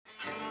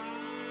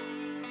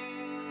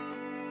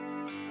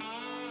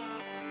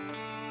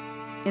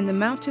In the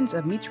mountains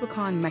of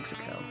Michoacan,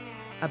 Mexico,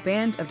 a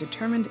band of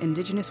determined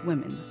indigenous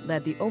women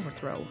led the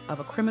overthrow of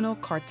a criminal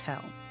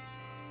cartel.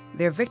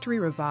 Their victory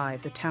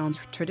revived the town's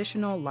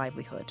traditional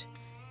livelihood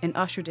and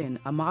ushered in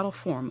a model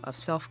form of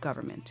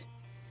self-government.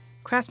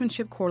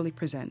 Craftsmanship Quarterly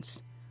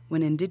presents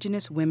When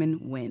Indigenous Women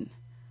Win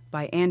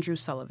by Andrew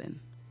Sullivan.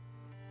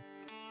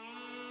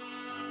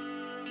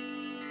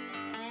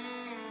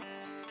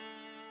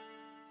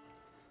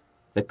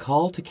 The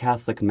call to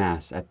Catholic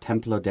Mass at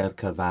Templo del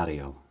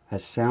Calvario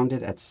has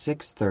sounded at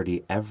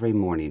 6:30 every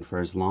morning for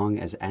as long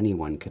as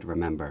anyone could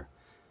remember.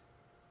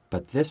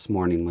 But this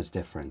morning was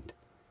different.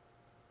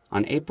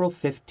 On April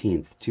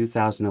 15th,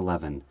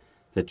 2011,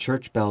 the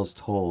church bells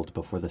tolled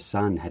before the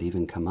sun had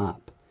even come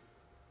up.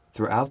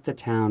 Throughout the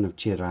town of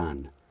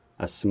Chirán,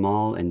 a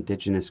small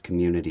indigenous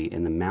community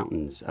in the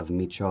mountains of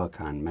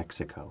Michoacán,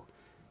 Mexico,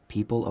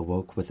 people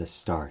awoke with a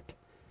start.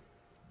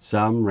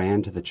 Some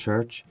ran to the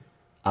church,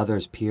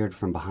 others peered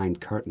from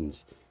behind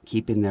curtains,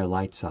 keeping their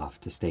lights off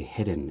to stay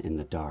hidden in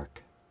the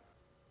dark.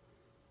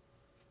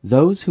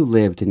 Those who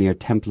lived near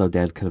Templo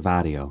del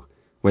Calvario,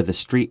 where the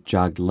street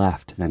jogged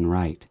left then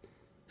right,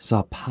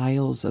 saw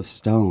piles of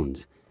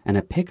stones and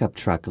a pickup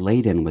truck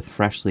laden with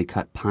freshly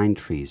cut pine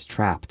trees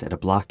trapped at a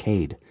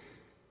blockade.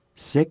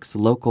 6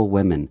 local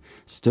women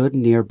stood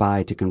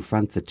nearby to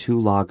confront the 2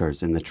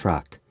 loggers in the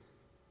truck.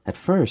 At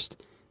first,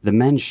 the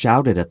men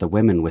shouted at the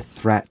women with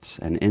threats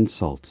and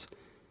insults.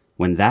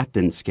 When that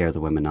didn't scare the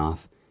women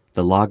off,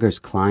 the loggers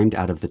climbed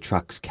out of the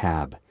truck's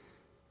cab.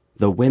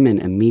 The women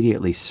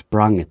immediately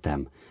sprung at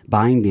them,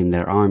 binding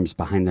their arms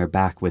behind their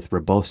back with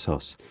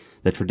rebosos,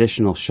 the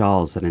traditional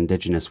shawls that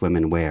indigenous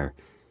women wear.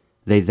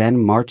 They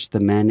then marched the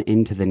men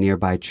into the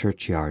nearby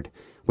churchyard,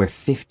 where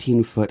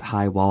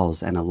 15-foot-high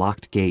walls and a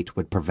locked gate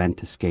would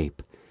prevent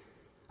escape.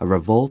 A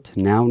revolt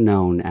now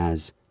known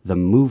as the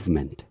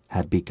Movement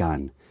had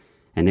begun,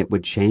 and it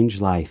would change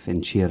life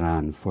in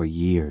Chirán for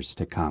years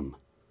to come.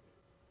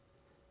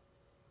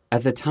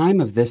 At the time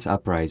of this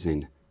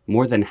uprising,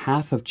 more than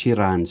half of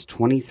Chirán's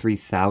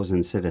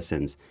 23,000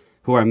 citizens,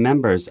 who are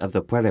members of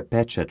the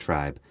Purépecha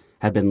tribe,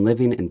 had been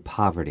living in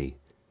poverty.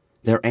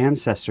 Their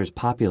ancestors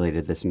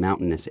populated this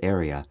mountainous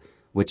area,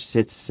 which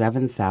sits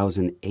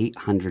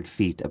 7,800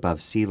 feet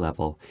above sea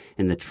level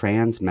in the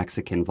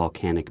Trans-Mexican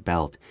Volcanic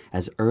Belt,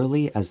 as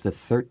early as the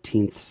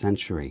 13th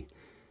century.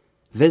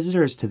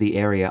 Visitors to the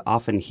area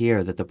often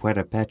hear that the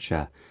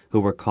Purépecha, who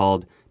were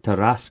called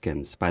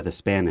Tarascans by the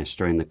Spanish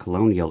during the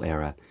colonial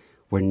era,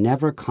 were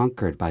never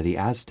conquered by the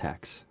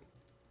Aztecs.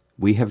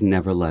 "We have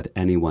never let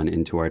anyone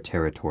into our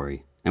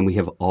territory, and we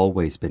have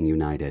always been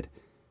united,"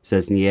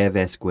 says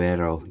Nieves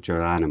Guerrero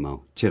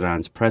Geronimo,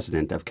 Chirán's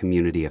president of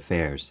community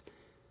affairs.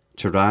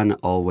 "Chirán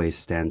always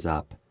stands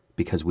up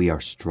because we are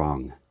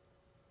strong."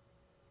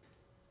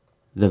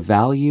 The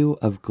value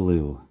of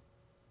glue.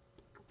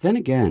 Then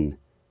again,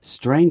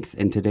 strength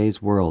in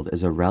today's world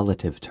is a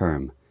relative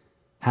term.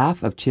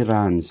 Half of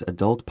Chirán's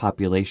adult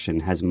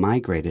population has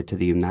migrated to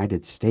the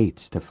United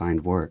States to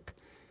find work.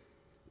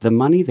 The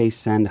money they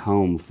send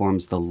home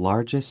forms the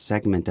largest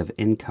segment of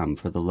income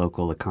for the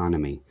local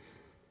economy.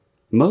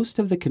 Most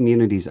of the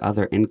community's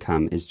other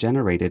income is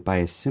generated by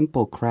a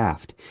simple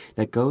craft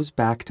that goes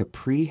back to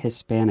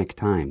pre-Hispanic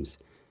times,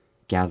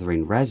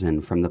 gathering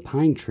resin from the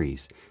pine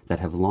trees that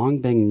have long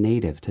been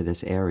native to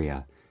this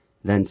area,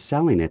 then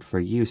selling it for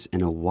use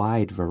in a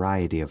wide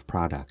variety of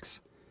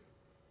products.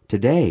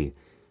 Today,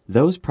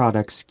 those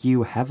products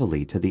skew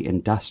heavily to the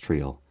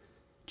industrial: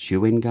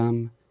 chewing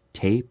gum,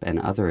 tape and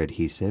other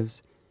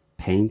adhesives,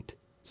 paint,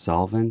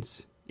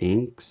 solvents,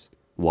 inks,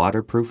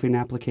 waterproofing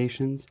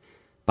applications,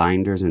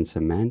 binders and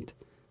cement,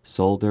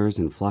 solders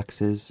and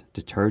fluxes,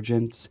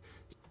 detergents,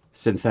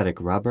 synthetic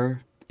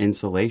rubber,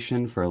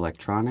 insulation for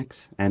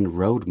electronics, and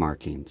road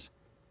markings.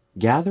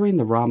 Gathering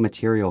the raw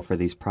material for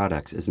these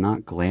products is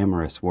not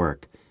glamorous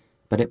work,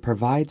 but it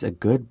provides a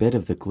good bit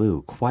of the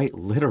glue, quite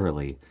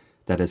literally,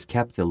 that has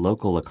kept the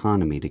local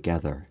economy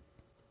together.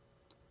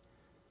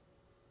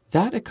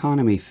 That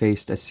economy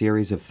faced a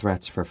series of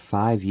threats for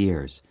 5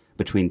 years,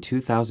 between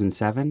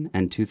 2007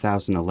 and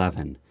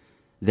 2011.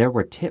 There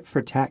were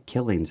tit-for-tat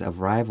killings of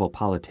rival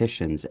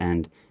politicians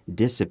and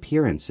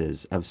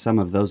disappearances of some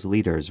of those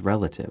leaders'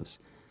 relatives.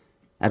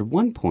 At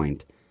one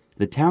point,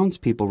 the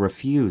townspeople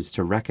refused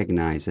to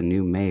recognize a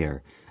new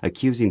mayor,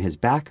 accusing his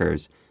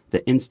backers,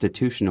 the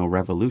Institutional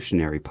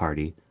Revolutionary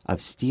Party,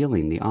 of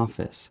stealing the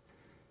office.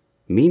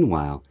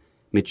 Meanwhile,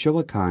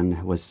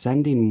 Michoacán was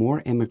sending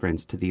more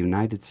immigrants to the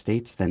United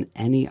States than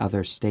any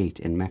other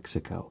state in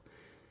Mexico.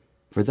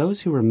 For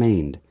those who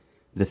remained,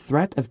 the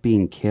threat of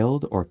being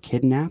killed or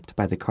kidnapped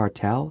by the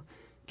cartel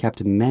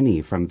kept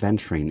many from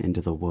venturing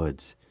into the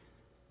woods.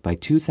 By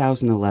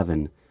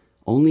 2011,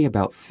 only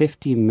about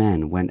 50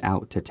 men went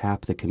out to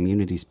tap the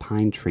community's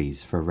pine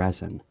trees for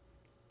resin.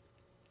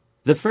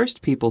 The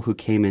first people who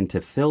came in to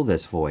fill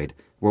this void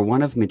were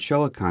one of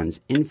Michoacán's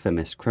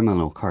infamous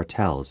criminal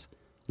cartels,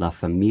 La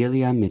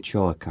Familia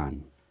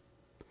Michoacán.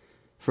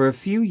 For a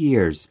few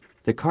years,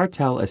 The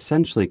cartel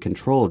essentially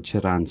controlled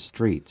Cherán's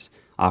streets,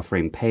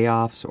 offering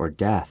payoffs or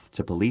death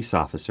to police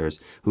officers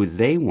who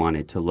they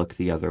wanted to look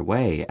the other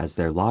way as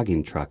their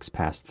logging trucks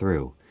passed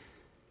through.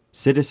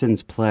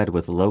 Citizens pled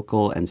with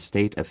local and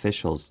state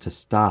officials to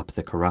stop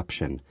the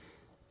corruption,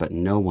 but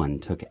no one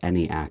took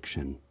any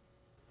action.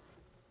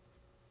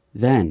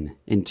 Then,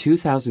 in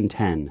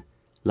 2010,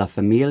 La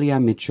Familia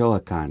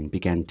Michoacán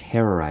began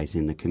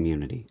terrorizing the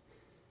community.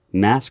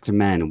 Masked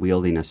men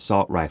wielding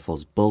assault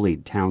rifles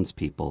bullied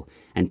townspeople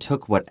and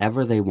took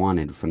whatever they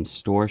wanted from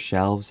store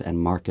shelves and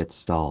market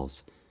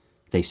stalls.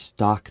 They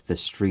stalked the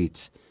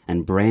streets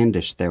and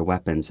brandished their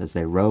weapons as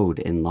they rode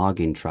in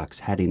logging trucks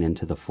heading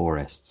into the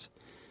forests.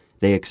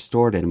 They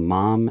extorted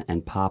mom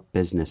and pop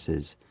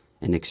businesses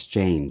in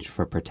exchange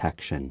for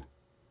protection.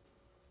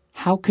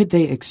 How could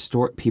they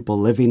extort people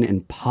living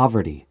in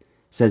poverty,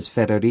 says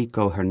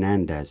Federico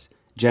Hernandez,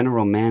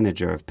 general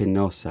manager of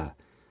Pinosa,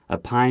 a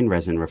pine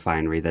resin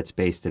refinery that's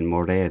based in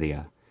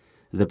Morelia,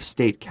 the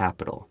state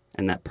capital,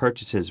 and that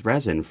purchases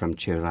resin from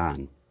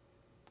Cherán.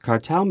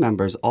 Cartel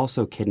members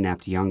also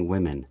kidnapped young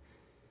women.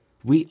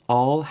 We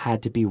all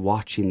had to be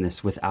watching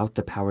this without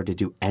the power to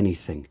do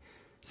anything,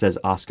 says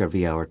Oscar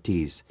Villa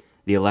Ortiz,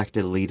 the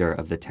elected leader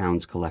of the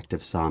town's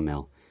collective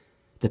sawmill.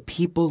 The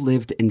people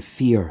lived in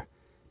fear.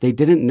 They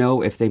didn't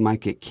know if they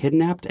might get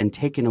kidnapped and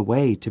taken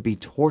away to be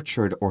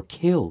tortured or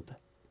killed.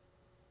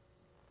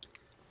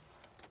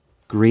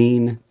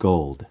 Green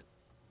gold.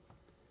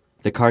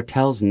 The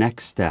cartel's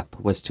next step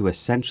was to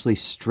essentially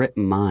strip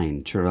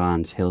mine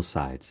Cherán's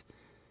hillsides.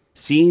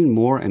 Seeing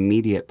more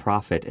immediate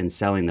profit in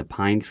selling the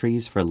pine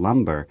trees for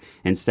lumber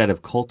instead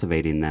of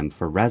cultivating them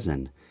for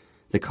resin,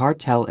 the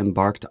cartel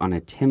embarked on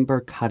a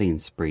timber cutting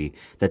spree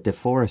that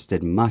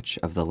deforested much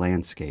of the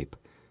landscape.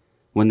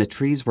 When the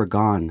trees were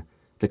gone,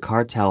 the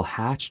cartel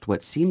hatched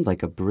what seemed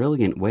like a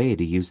brilliant way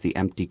to use the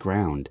empty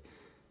ground: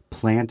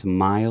 plant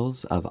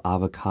miles of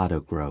avocado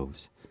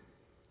groves.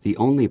 The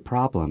only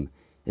problem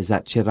is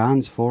that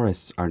Cherán's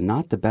forests are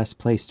not the best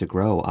place to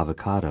grow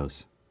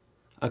avocados.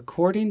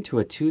 According to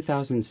a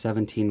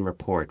 2017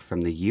 report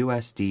from the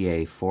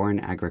USDA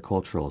Foreign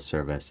Agricultural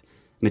Service,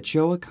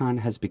 Michoacán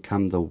has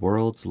become the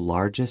world's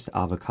largest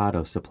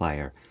avocado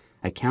supplier,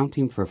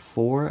 accounting for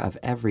 4 of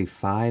every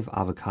 5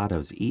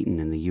 avocados eaten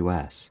in the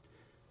U.S.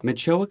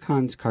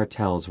 Michoacán's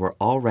cartels were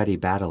already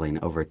battling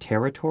over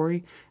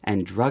territory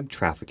and drug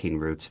trafficking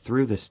routes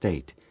through the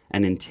state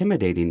and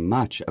intimidating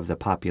much of the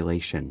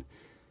population.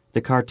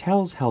 The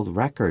cartels held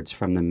records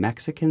from the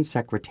Mexican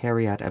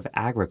Secretariat of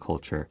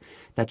Agriculture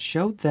that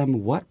showed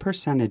them what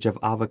percentage of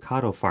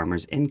avocado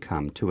farmers'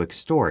 income to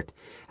extort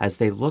as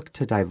they looked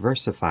to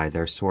diversify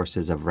their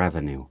sources of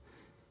revenue.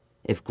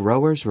 If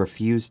growers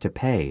refused to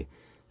pay,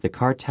 the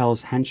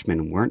cartel's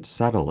henchmen weren't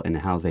subtle in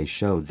how they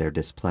showed their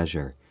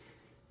displeasure.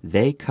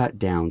 They cut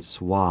down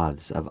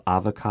swaths of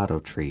avocado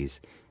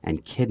trees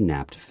and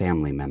kidnapped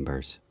family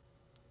members.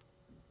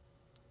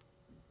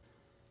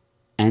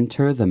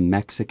 Enter the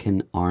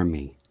Mexican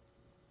army.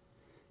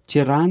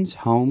 Cherán's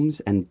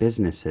homes and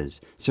businesses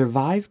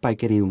survive by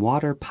getting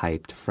water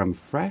piped from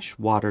fresh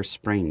water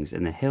springs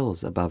in the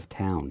hills above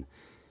town.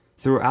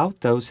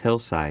 Throughout those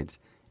hillsides,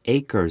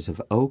 acres of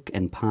oak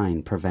and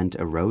pine prevent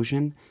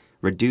erosion,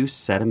 reduce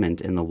sediment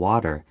in the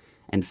water,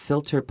 and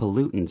filter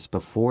pollutants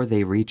before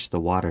they reach the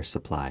water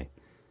supply.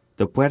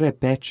 The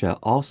Purepecha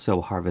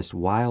also harvest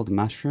wild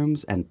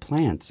mushrooms and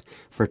plants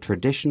for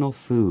traditional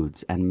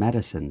foods and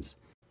medicines.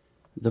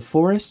 The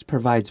forest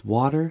provides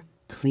water,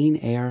 clean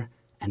air,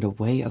 and a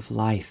way of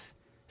life,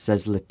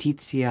 says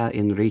Leticia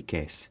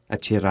Enriquez, a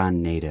Cherán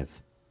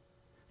native.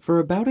 For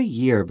about a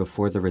year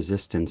before the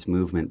resistance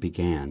movement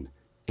began,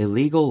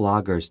 illegal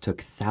loggers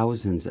took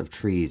thousands of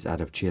trees out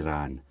of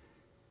Cherán.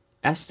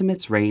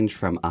 Estimates range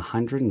from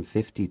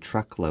 150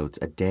 truckloads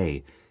a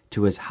day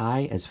to as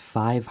high as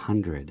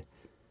 500.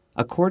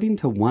 According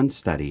to one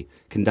study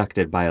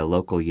conducted by a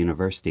local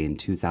university in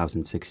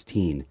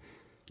 2016,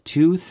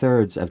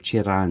 2/3 of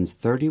Cherán's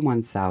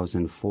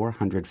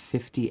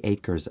 31,450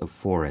 acres of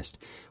forest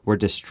were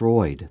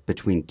destroyed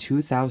between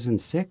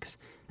 2006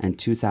 and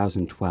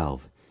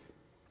 2012.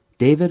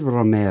 David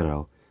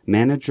Romero,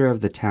 manager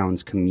of the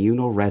town's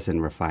communal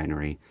resin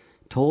refinery,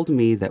 told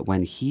me that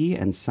when he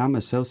and some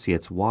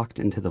associates walked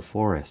into the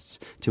forests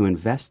to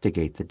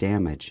investigate the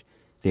damage,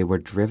 they were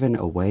driven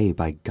away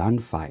by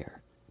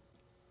gunfire.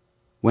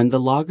 When the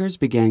loggers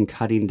began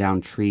cutting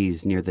down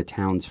trees near the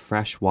town's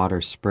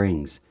freshwater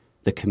springs,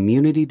 the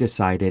community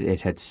decided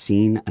it had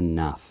seen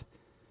enough.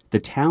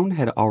 The town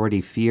had already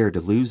feared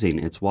losing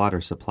its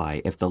water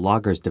supply if the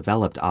loggers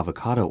developed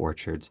avocado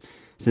orchards,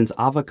 since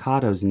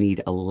avocados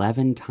need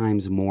 11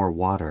 times more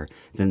water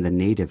than the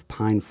native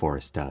pine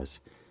forest does.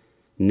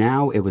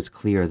 Now it was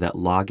clear that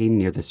logging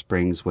near the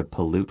springs would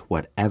pollute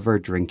whatever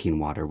drinking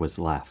water was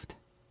left.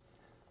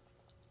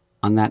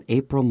 On that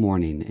April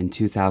morning in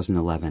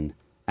 2011,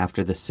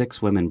 after the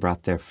 6 women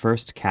brought their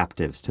first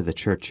captives to the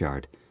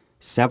churchyard,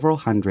 several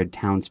hundred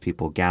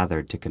townspeople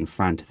gathered to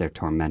confront their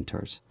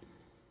tormentors.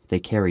 They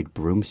carried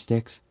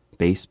broomsticks,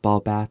 baseball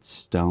bats,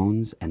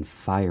 stones, and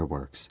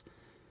fireworks.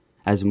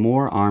 As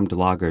more armed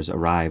loggers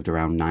arrived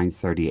around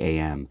 9:30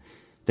 a.m.,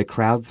 the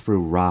crowd threw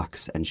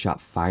rocks and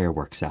shot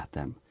fireworks at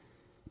them.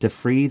 To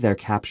free their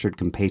captured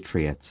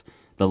compatriots,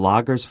 the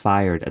loggers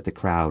fired at the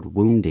crowd,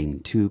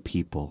 wounding 2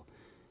 people.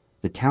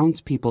 The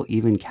townspeople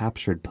even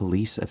captured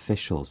police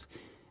officials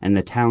and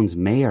the town's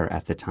mayor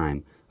at the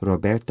time,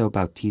 Roberto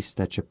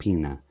Bautista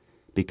Chapina,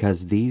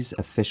 because these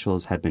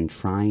officials had been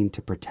trying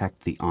to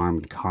protect the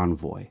armed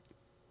convoy.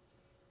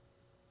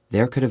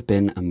 There could have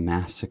been a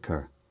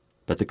massacre,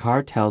 but the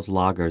cartel's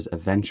loggers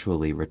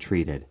eventually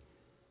retreated.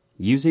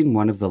 Using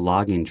one of the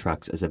logging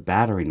trucks as a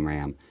battering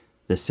ram,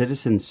 the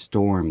citizens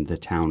stormed the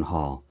town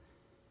hall.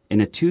 In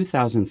a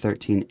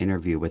 2013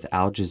 interview with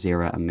Al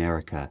Jazeera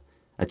America,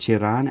 a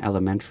Chiran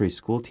elementary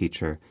school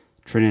teacher,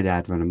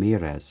 Trinidad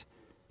Ramirez,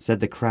 said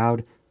the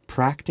crowd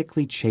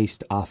practically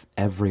chased off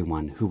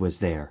everyone who was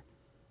there.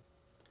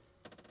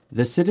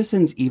 The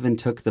citizens even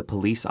took the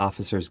police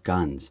officers'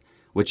 guns,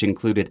 which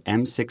included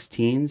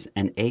M16s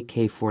and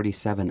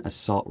AK-47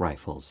 assault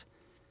rifles.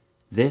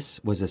 This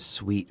was a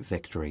sweet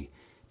victory,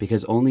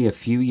 because only a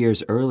few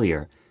years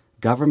earlier,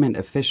 government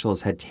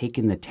officials had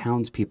taken the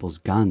townspeople's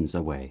guns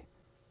away.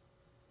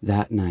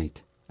 That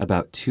night,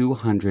 about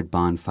 200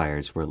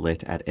 bonfires were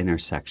lit at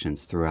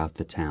intersections throughout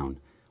the town,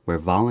 where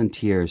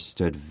volunteers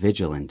stood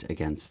vigilant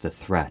against the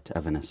threat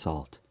of an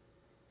assault.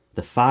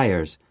 The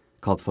fires,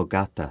 called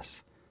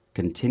fogatas,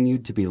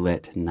 continued to be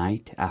lit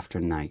night after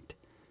night.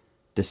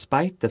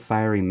 Despite the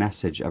fiery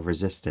message of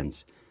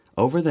resistance,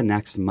 over the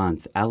next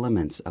month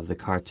elements of the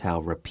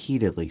cartel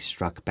repeatedly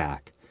struck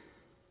back.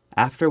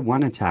 After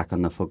one attack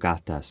on the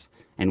fogatas,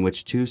 in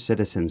which 2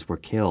 citizens were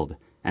killed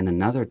and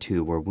another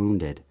 2 were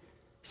wounded,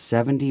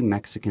 70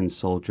 Mexican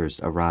soldiers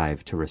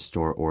arrived to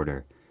restore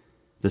order.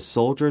 The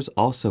soldiers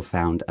also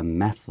found a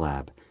meth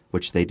lab,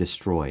 which they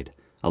destroyed,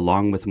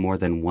 along with more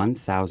than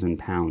 1,000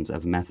 pounds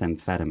of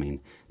methamphetamine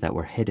that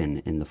were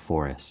hidden in the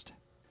forest.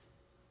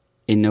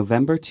 In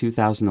November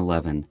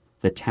 2011,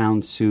 the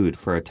town sued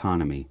for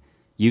autonomy,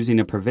 using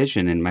a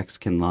provision in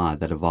Mexican law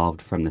that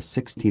evolved from the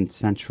 16th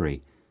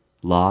century,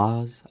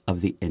 Laws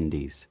of the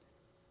Indies.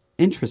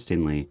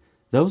 Interestingly,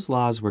 those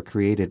laws were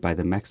created by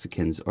the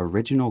Mexicans'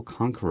 original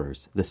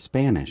conquerors, the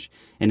Spanish,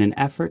 in an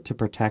effort to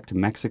protect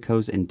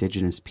Mexico's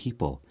indigenous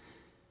people.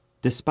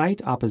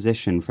 Despite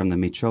opposition from the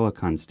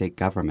Michoacan state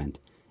government,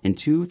 in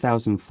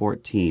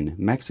 2014,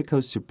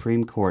 Mexico's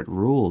Supreme Court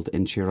ruled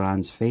in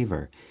Chiran's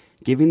favor,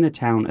 giving the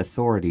town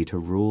authority to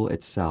rule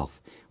itself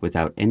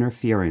without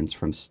interference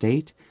from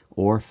state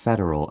or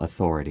federal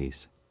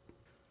authorities.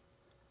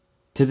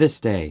 To this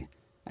day,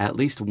 at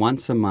least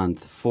once a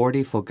month,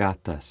 40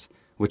 fogatas,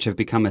 which have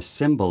become a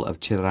symbol of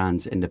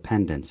Chiran's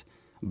independence,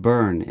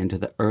 burn into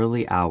the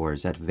early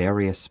hours at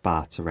various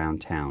spots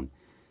around town.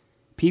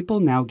 People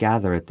now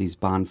gather at these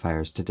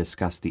bonfires to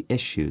discuss the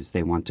issues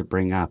they want to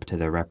bring up to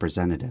their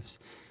representatives,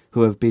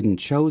 who have been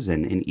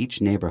chosen in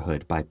each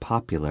neighborhood by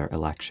popular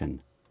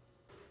election.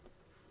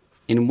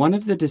 In one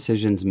of the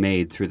decisions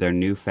made through their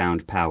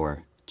newfound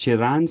power,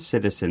 Chiran's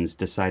citizens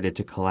decided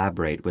to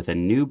collaborate with a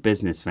new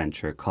business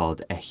venture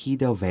called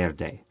Ejido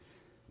Verde.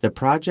 The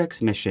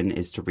project's mission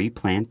is to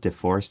replant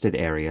deforested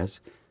areas,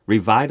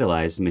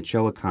 revitalize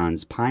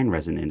Michoacan's pine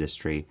resin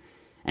industry,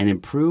 and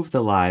improve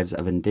the lives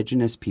of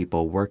indigenous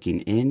people working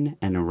in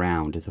and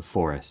around the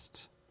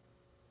forests.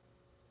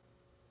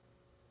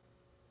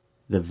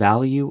 The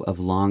value of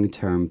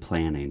long-term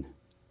planning.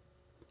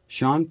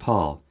 Sean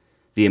Paul,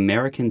 the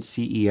American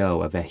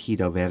CEO of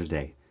Ejido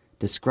Verde,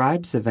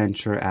 describes the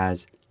venture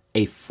as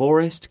a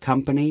forest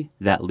company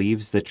that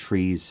leaves the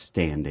trees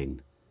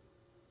standing.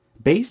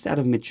 Based out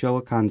of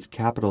Michoacan's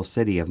capital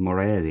city of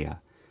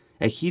Morelia,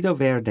 Ejido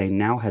Verde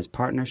now has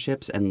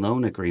partnerships and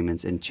loan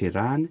agreements in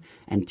Chiran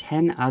and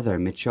 10 other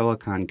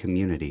Michoacan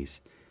communities.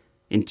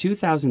 In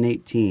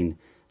 2018,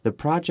 the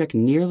project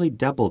nearly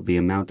doubled the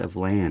amount of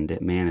land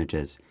it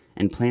manages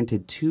and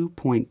planted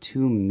 2.2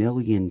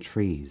 million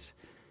trees.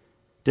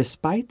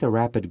 Despite the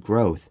rapid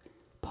growth,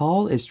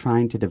 Paul is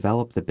trying to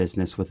develop the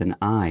business with an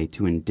eye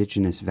to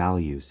indigenous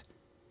values.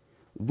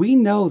 We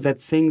know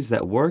that things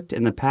that worked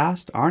in the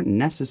past aren't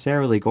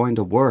necessarily going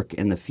to work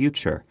in the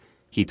future,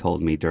 he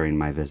told me during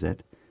my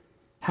visit.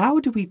 How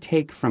do we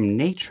take from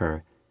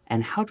nature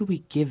and how do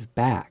we give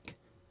back?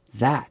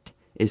 That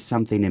is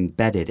something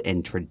embedded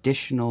in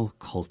traditional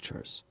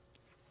cultures.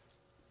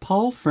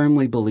 Paul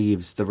firmly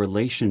believes the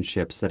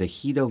relationships that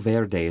Ejido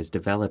Verde is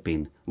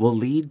developing will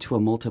lead to a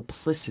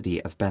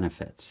multiplicity of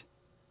benefits.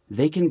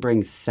 They can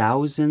bring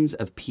thousands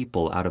of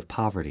people out of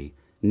poverty,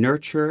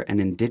 nurture an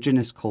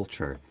indigenous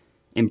culture,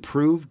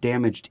 improve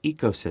damaged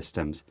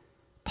ecosystems,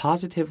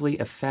 positively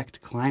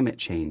affect climate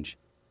change,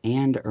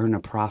 and earn a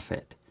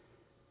profit.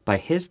 By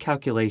his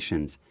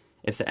calculations,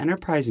 if the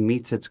enterprise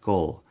meets its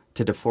goal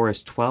to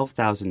deforest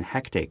 12,000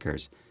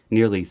 hectares,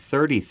 nearly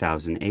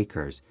 30,000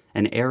 acres,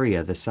 an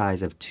area the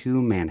size of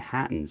 2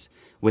 Manhattans,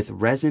 with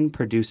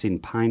resin-producing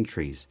pine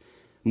trees,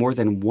 more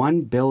than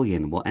 $1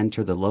 billion will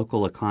enter the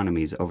local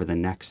economies over the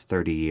next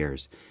 30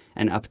 years,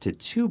 and up to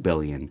 $2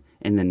 billion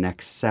in the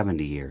next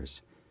 70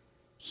 years.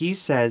 He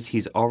says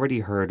he's already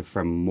heard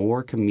from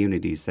more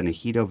communities than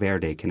Ejido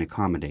Verde can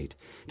accommodate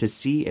to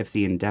see if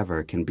the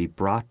endeavor can be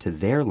brought to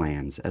their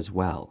lands as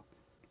well.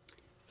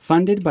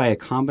 Funded by a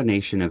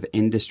combination of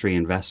industry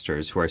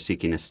investors who are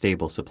seeking a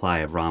stable supply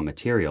of raw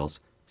materials,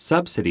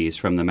 subsidies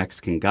from the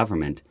Mexican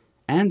government,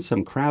 and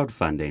some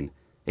crowdfunding,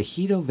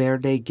 Ejido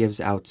Verde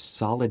gives out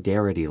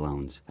solidarity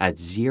loans at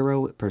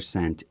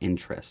 0%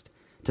 interest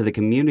to the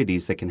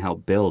communities that can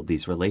help build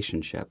these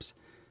relationships.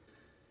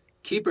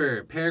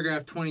 Keeper,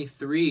 paragraph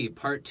 23,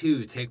 part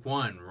 2, take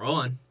 1,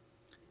 rolling.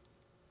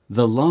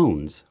 The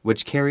loans,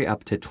 which carry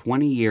up to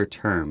 20-year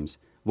terms,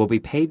 will be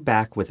paid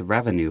back with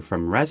revenue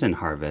from resin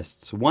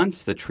harvests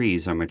once the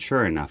trees are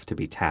mature enough to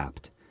be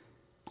tapped.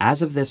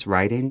 As of this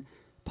writing,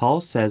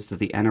 Paul says that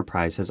the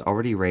enterprise has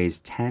already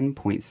raised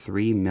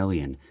 $10.3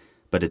 million,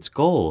 but its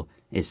goal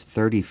is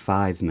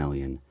 $35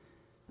 million.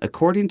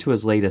 According to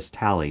his latest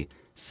tally,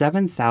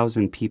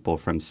 7,000 people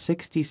from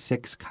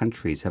 66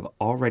 countries have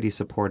already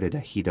supported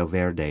Ejido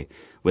Verde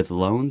with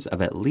loans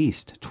of at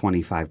least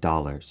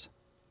 $25.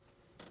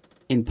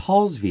 In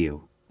Paul's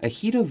view,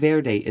 Ejido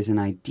Verde is an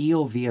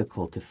ideal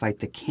vehicle to fight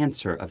the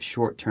cancer of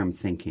short-term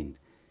thinking.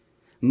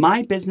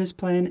 My business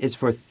plan is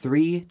for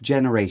 3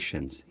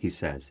 generations, he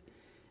says.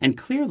 And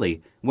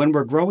clearly, when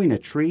we're growing a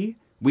tree,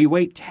 we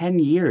wait 10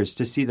 years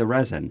to see the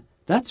resin.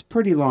 That's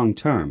pretty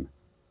long-term.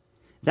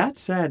 That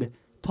said,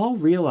 Paul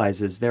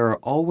realizes there are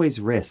always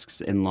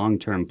risks in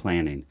long-term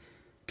planning.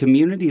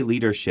 Community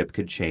leadership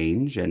could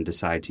change and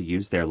decide to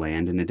use their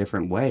land in a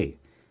different way.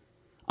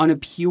 On a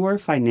pure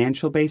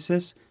financial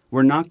basis,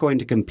 we're not going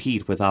to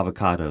compete with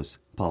avocados,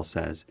 Paul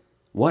says.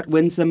 What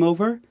wins them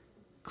over?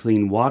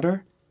 Clean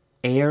water,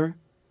 air,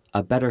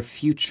 a better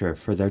future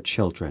for their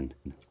children.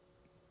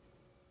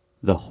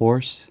 The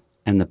Horse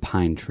and the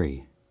Pine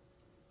Tree.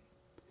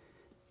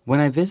 When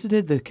I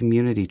visited the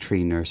community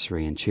tree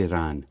nursery in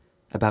Chirán,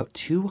 about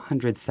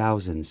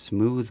 200,000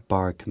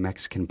 smooth-bark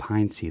Mexican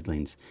pine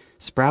seedlings,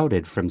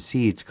 sprouted from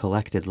seeds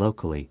collected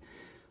locally,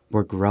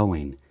 were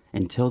growing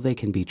until they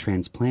can be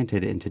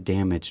transplanted into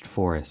damaged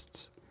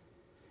forests.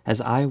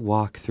 As I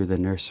walk through the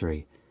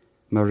nursery,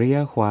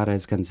 Maria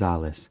Juarez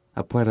Gonzalez,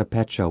 a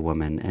Purépecha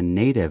woman and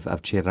native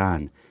of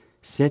Chirán,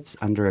 sits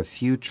under a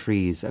few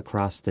trees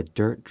across the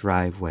dirt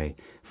driveway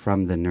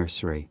from the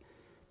nursery,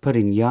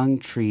 putting young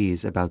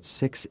trees about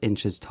 6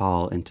 inches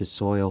tall into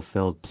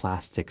soil-filled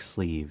plastic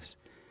sleeves.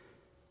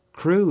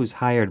 Crews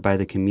hired by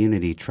the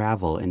community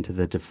travel into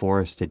the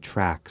deforested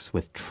tracts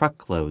with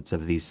truckloads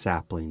of these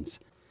saplings.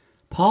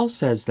 Paul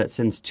says that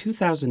since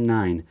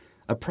 2009,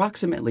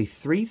 approximately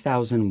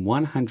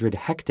 3,100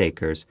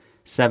 hectares,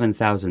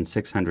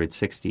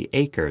 7,660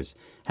 acres,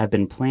 have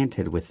been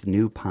planted with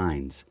new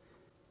pines.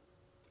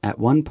 At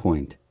one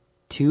point,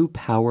 2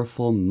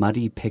 powerful,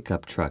 muddy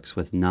pickup trucks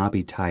with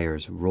knobby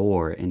tires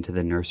roar into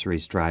the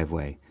nursery's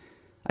driveway.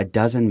 A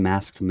dozen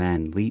masked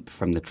men leap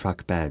from the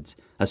truck beds,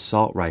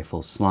 assault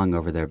rifles slung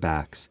over their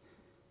backs.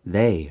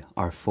 They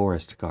are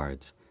forest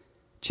guards,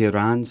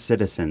 Chirán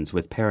citizens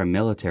with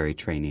paramilitary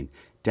training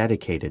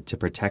dedicated to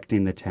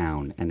protecting the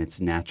town and its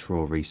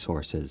natural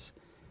resources.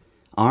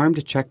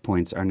 Armed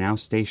checkpoints are now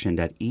stationed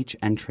at each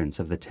entrance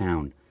of the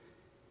town.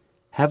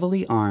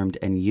 Heavily armed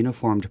and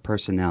uniformed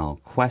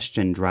personnel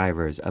question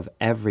drivers of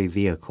every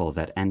vehicle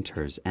that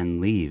enters and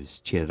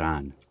leaves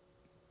Chirán.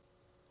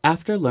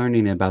 After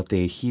learning about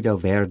the Ejido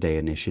Verde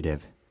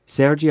initiative,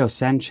 Sergio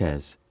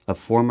Sanchez, a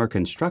former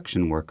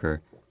construction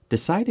worker,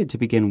 decided to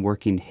begin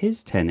working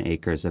his 10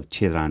 acres of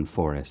Chirán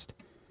forest.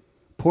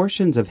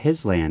 Portions of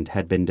his land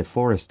had been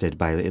deforested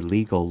by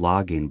illegal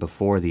logging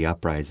before the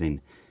uprising,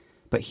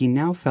 but he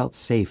now felt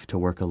safe to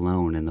work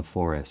alone in the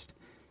forest.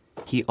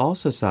 He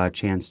also saw a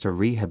chance to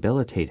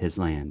rehabilitate his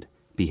land,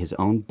 be his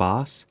own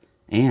boss,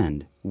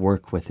 and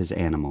work with his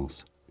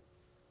animals.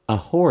 A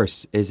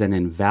horse is an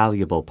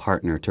invaluable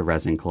partner to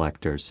resin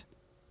collectors.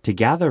 To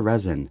gather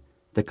resin,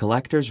 the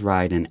collectors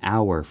ride an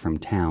hour from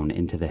town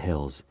into the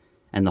hills,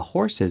 and the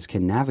horses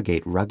can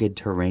navigate rugged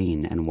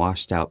terrain and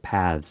washed-out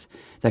paths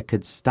that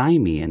could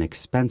stymie an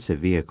expensive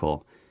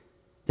vehicle.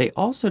 They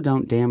also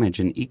don't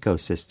damage an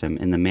ecosystem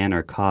in the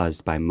manner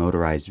caused by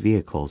motorized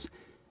vehicles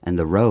and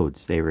the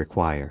roads they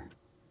require.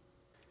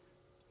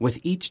 With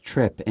each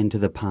trip into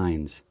the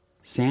pines,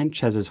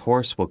 Sanchez's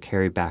horse will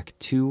carry back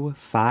 2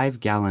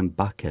 5-gallon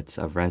buckets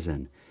of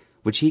resin,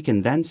 which he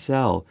can then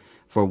sell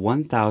for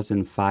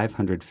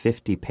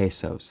 1,550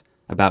 pesos,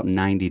 about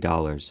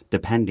 $90,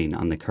 depending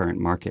on the current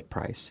market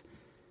price.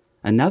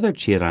 Another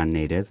Chirán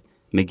native,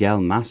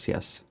 Miguel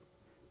Macias,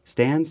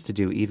 stands to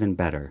do even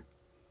better.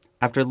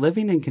 After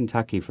living in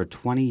Kentucky for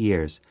 20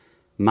 years,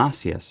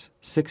 Macias,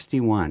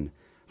 61,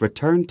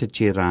 returned to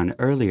Chirán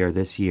earlier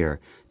this year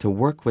to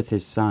work with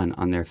his son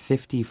on their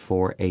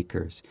 54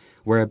 acres,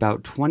 where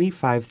about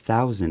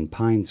 25,000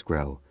 pines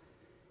grow.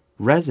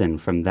 Resin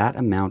from that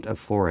amount of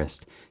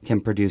forest can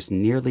produce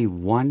nearly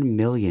 1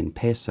 million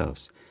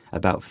pesos,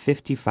 about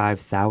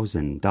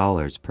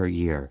 $55,000 per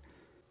year.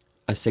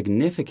 A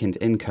significant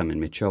income in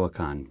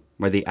Michoacán,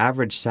 where the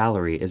average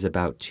salary is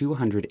about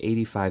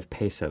 285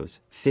 pesos,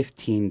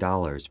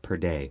 $15 per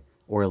day,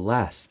 or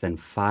less than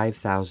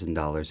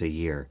 $5,000 a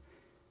year.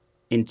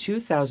 In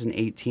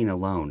 2018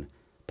 alone,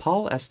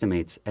 Paul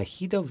estimates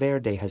Ejido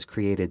Verde has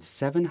created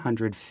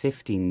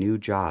 750 new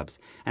jobs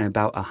and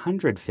about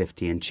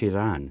 150 in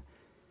Chirán.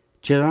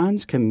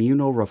 Chirán's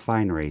communal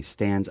refinery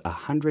stands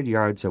 100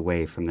 yards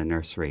away from the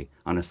nursery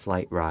on a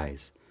slight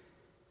rise.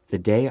 The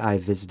day I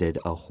visited,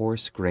 a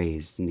horse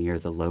grazed near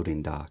the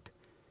loading dock.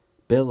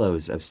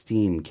 Billows of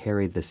steam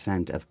carried the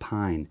scent of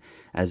pine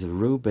as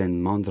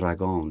Ruben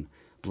Mondragon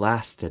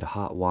blasted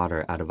hot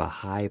water out of a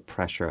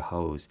high-pressure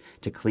hose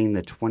to clean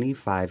the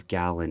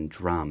 25-gallon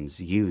drums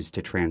used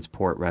to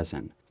transport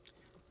resin.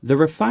 The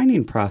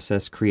refining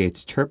process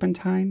creates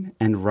turpentine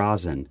and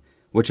rosin,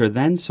 which are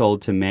then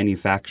sold to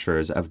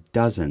manufacturers of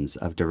dozens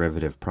of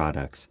derivative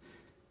products.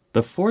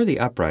 Before the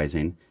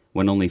uprising,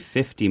 when only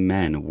 50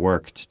 men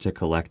worked to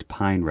collect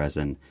pine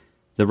resin,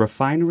 the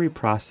refinery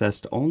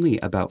processed only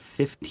about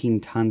 15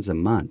 tons a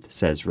month,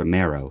 says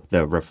Romero,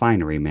 the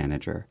refinery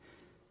manager.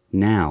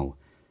 Now,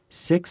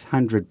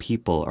 600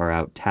 people are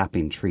out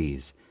tapping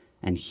trees,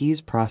 and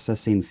he's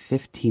processing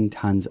 15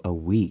 tons a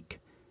week.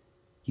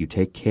 You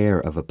take care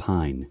of a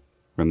pine,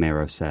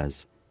 Romero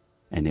says,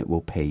 and it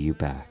will pay you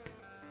back.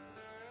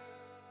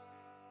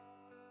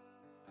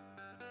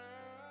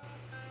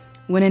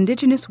 When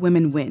Indigenous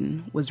Women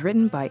Win was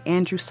written by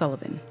Andrew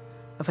Sullivan,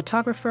 a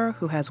photographer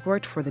who has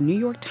worked for the New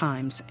York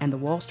Times and the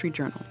Wall Street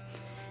Journal,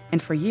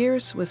 and for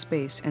years was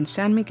based in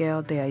San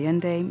Miguel de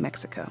Allende,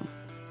 Mexico.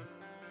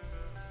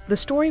 The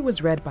story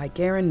was read by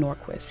Garen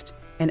Norquist,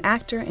 an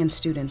actor and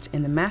student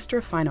in the Master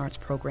of Fine Arts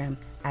program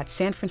at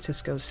San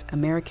Francisco's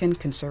American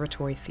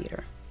Conservatory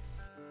Theater.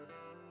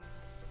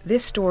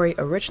 This story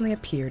originally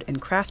appeared in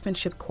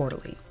Craftsmanship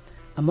Quarterly,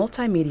 a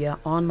multimedia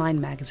online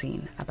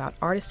magazine about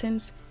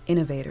artisans,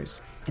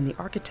 innovators, and the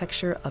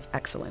architecture of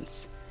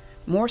excellence.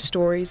 More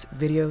stories,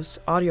 videos,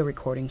 audio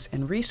recordings,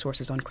 and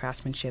resources on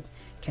craftsmanship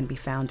can be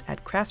found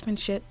at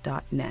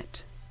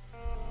craftsmanship.net.